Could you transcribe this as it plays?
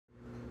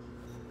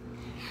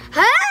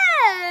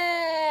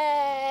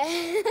Hey!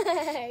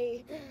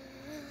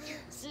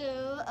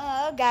 So,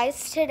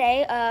 guys,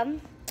 today,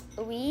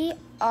 we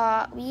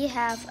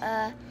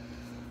have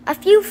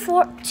two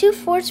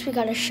forts we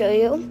gotta show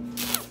you.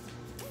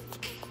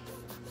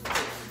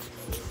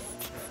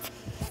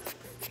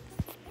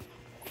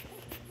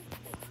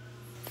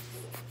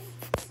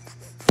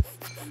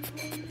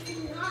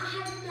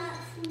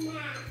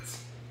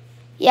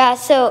 Yeah,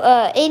 so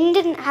Aiden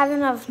didn't have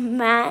enough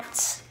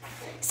mats.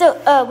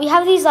 So we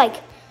have these like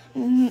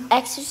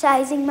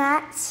exercising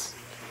mats,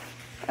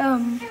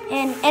 and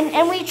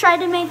we tried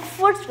to make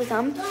forts with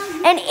them.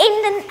 And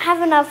Aiden didn't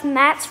have enough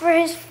mats for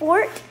his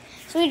fort,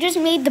 so we just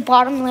made the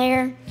bottom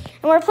layer.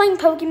 And we're playing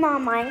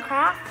Pokemon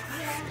Minecraft.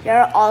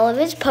 There are all of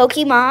his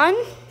Pokemon.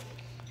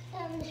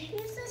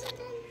 Who's this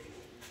again?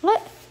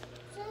 What?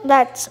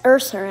 That's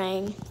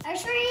Ursaring.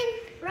 Ursaring?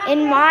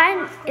 And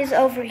mine is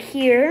over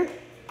here.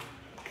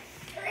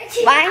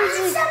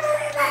 Mine's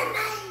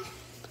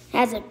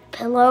has a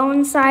pillow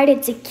inside.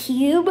 It's a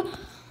cube.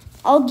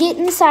 I'll get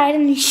inside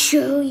and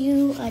show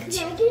you.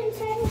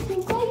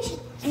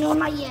 No,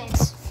 not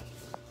yet.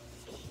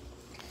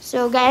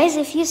 So, guys,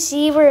 if you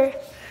see where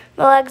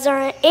the legs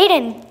aren't,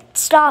 Aiden,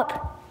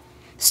 stop!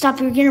 Stop!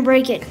 You're gonna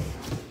break it.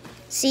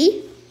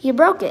 See? You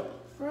broke it.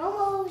 We're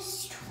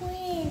almost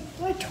twins.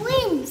 We're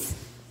twins.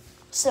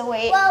 So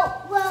wait.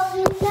 Well, we're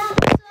not. So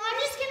I'm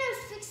just gonna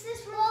fix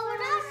this. Well, we're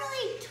not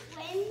really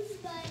twins,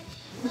 but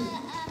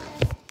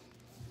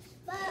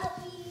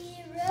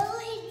we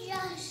really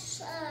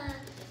just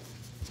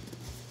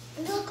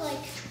look like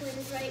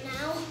twins right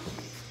now.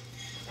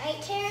 Right,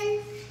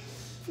 Karen?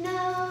 No,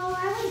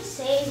 I would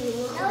say we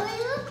look No,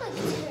 we look like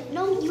twins.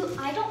 No,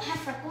 I don't have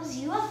freckles.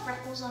 You have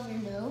freckles on your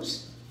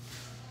nose.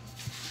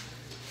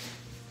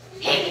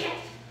 Yeah.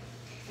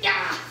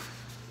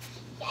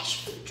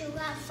 Yes, you do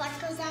have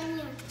freckles on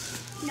your.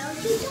 No,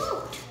 you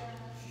don't.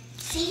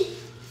 See?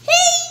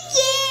 Hey,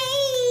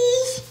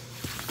 yes!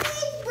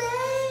 Hey,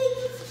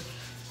 babe!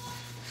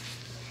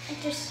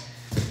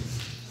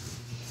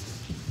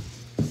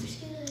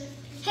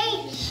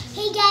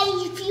 Hey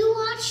guys, if you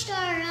watched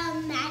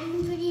our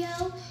Madden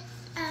video,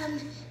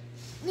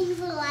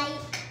 leave a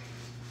like.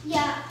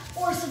 Yeah,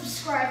 or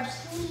subscribe,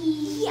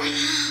 please. Yeah,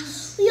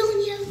 we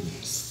only have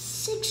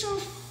 6 or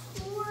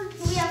 4.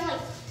 We have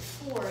like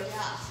 4,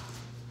 yeah.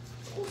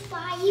 Or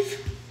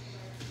 5.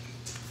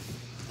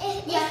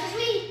 Yeah, because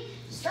we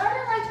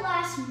started like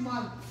last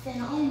month,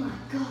 and oh my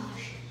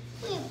gosh.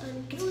 It's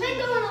been going a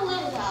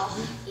little while.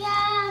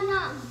 Yeah,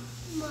 not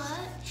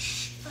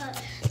much,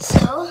 but.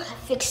 So, I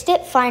fixed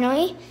it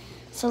finally.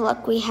 So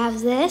look, we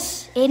have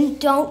this. And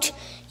don't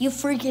you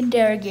freaking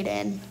dare get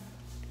in.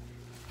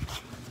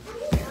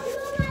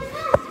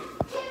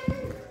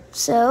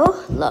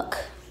 So, look.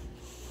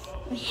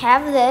 We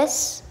have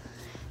this.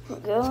 We're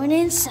going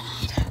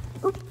inside.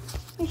 Oop,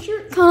 my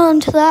shirt got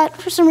onto that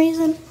for some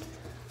reason.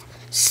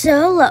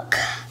 So, look.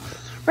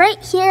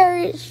 Right here,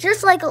 it's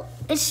just like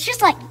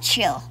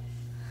chill.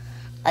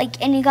 Like,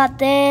 and you got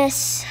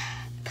this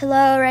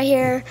pillow right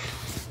here.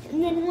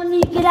 And then when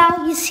you get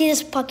out, you see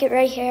this bucket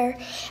right here.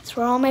 That's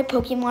where all my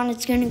Pokemon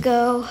is gonna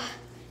go.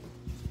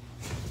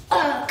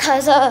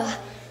 Cause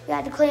we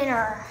had to clean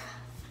our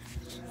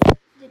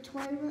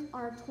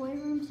toy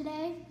room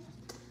today.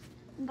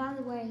 And by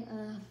the way,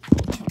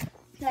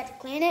 we had to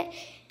clean it.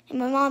 And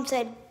my mom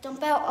said,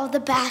 dump out all the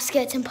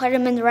baskets and put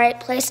them in the right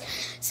place.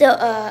 So,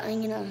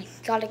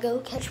 gotta go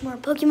catch more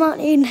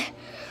Pokemon. And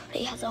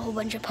he has a whole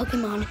bunch of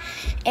Pokemon.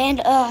 And,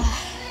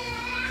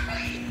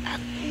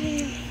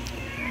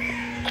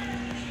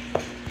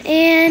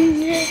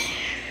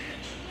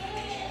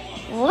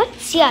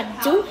 what's ya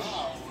doing?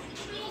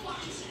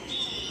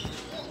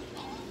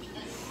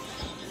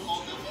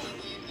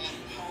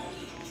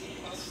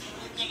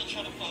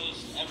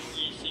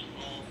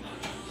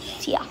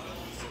 Yeah.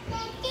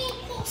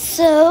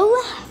 So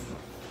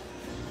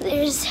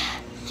there's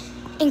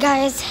and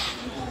guys,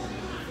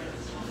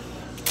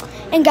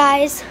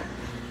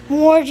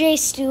 more J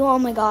Stew. Oh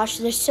my gosh,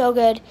 they're so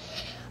good.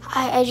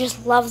 I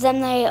just love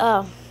them.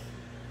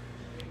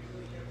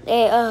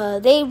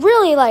 They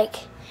really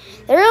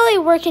they really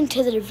work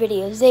into their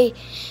videos.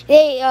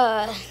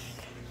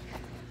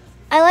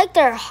 I like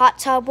their hot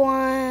tub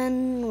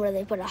one where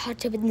they put a hot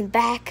tub in the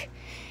back.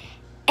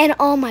 And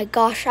oh my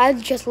gosh, I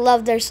just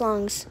love their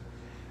songs.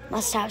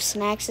 Must Have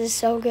Snacks is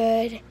so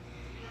good.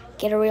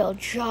 Get a Real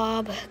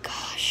Job,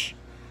 gosh.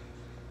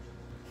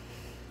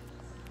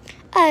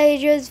 I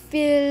just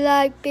feel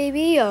like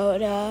Baby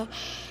Yoda.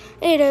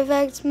 It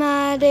affects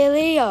my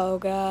daily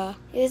yoga.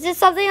 Is it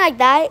something like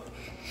that?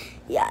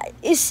 Yeah,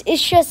 it's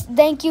just,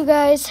 thank you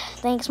guys.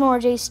 Thanks more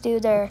J Stew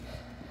there.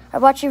 I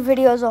watch your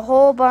videos a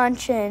whole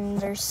bunch and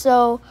they're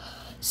so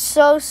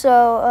fun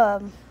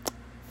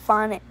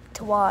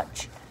to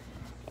watch.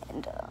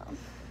 And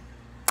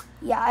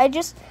yeah,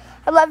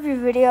 I love your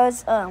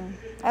videos.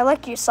 I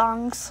like your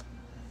songs.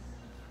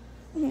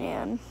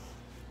 And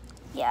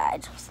yeah, I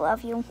just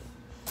love you.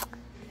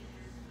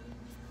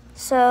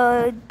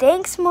 So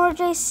thanks more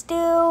J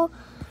Stew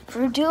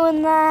for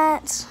doing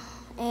that.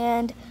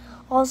 And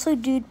Also,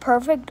 Dude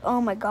Perfect. Oh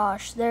my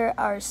gosh, they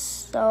are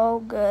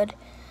so good.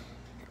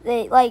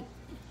 They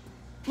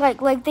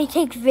they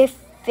take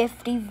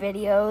 50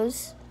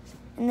 videos,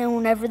 and then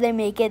whenever they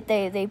make it,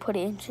 they put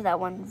it into that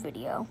one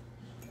video.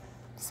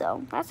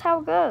 So that's how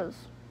it goes.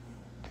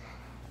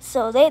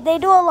 So they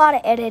do a lot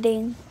of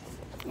editing,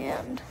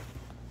 and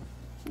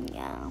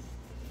yeah.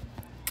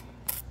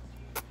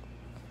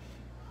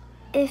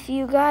 If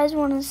you guys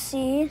want to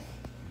see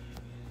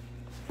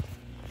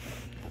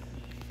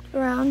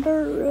around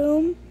our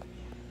room.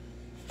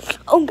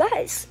 Oh,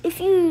 guys, if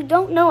you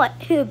don't know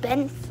who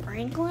Ben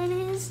Franklin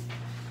is,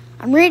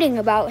 I'm reading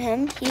about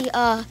him.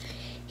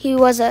 He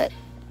was a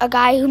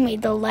guy who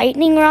made the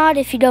lightning rod.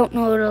 If you don't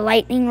know what a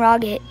lightning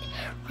rod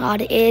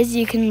is,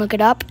 you can look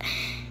it up.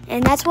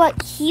 And that's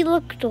what he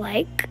looked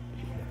like.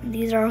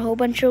 These are a whole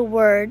bunch of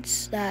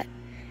words that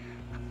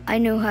I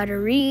knew how to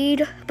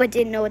read, but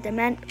didn't know what they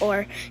meant,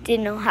 or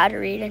didn't know how to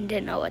read and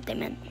didn't know what they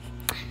meant.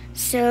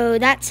 So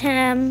that's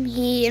him.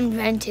 He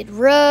invented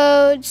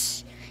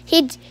roads.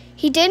 He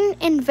did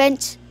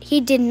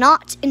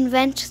not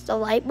invent the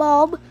light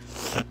bulb,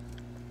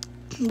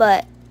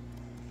 but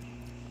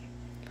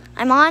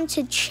I'm on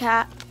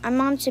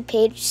to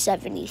page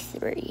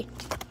 73.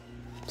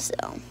 So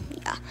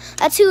yeah,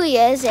 that's who he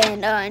is.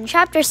 And in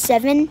chapter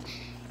 7,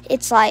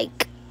 it's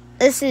like,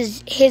 this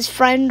is his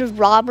friend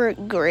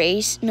Robert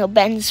Grace. No,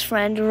 Ben's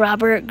friend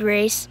Robert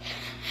Grace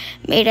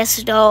made a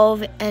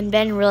stove, and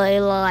Ben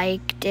really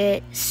liked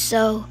it.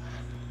 So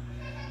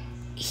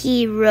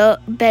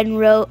Ben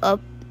wrote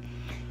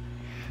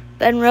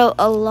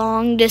a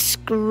long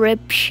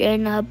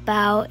description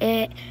about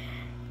it,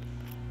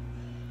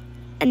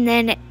 and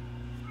then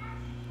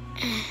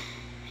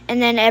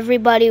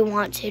everybody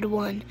wanted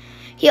one.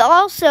 He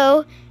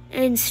also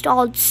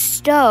installed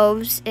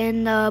stoves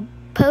in the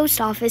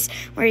post office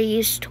where he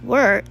used to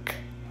work.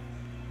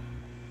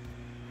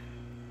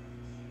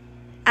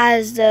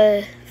 As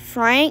the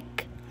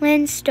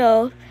Franklin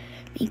stove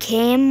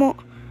became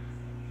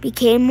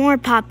more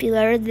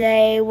popular,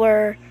 they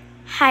were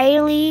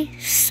highly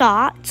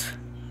sought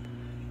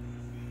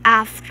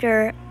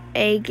after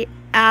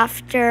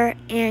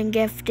and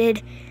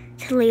gifted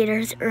to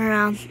leaders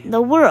around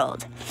the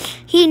world.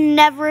 He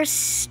never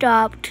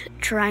stopped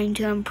trying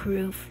to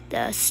improve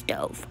the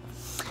stove.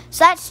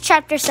 So that's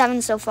chapter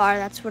 7 so far.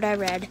 That's what I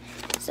read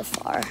so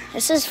far.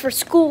 This is for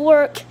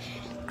schoolwork.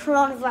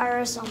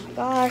 Coronavirus, oh my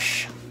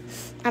gosh.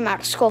 I'm out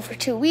of school for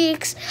 2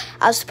 weeks.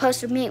 I was supposed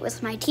to meet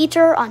with my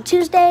teacher on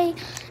Tuesday,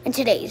 and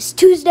today is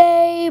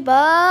Tuesday,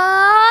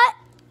 but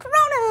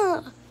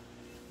Corona.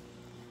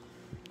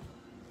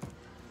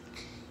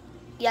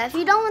 Yeah, if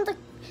you don't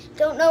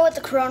know what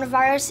the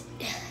coronavirus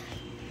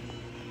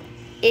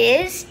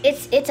is,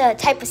 it's a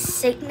type of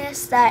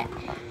sickness that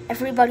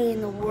everybody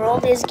in the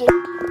world is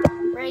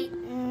getting right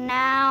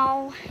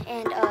now,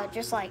 and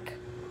just like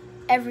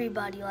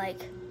everybody,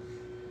 like,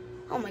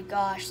 oh my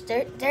gosh,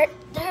 they're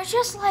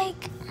just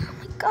like, oh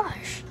my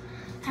gosh,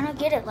 I don't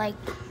get it. Like,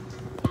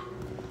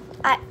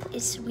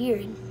 it's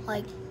weird.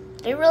 Like,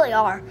 they really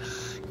are.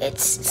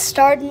 It's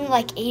started in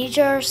like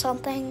Asia or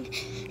something,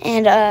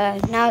 and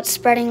now it's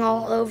spreading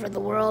all over the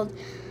world.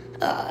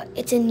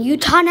 It's in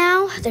Utah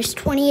now. There's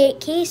 28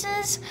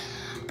 cases,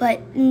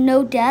 but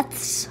no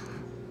deaths.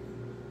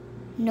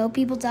 No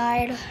people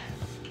died.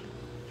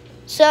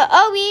 So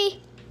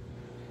Obi,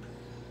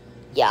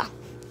 yeah,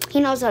 he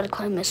knows how to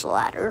climb this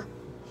ladder.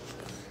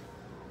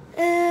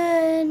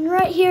 And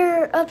right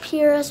here, up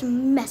here is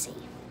messy.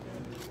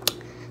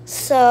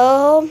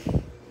 So,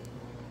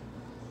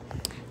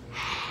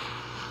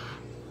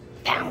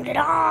 pound it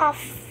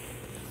off.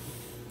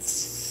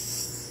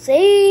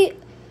 See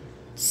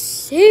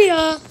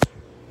ya.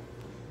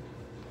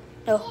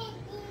 No.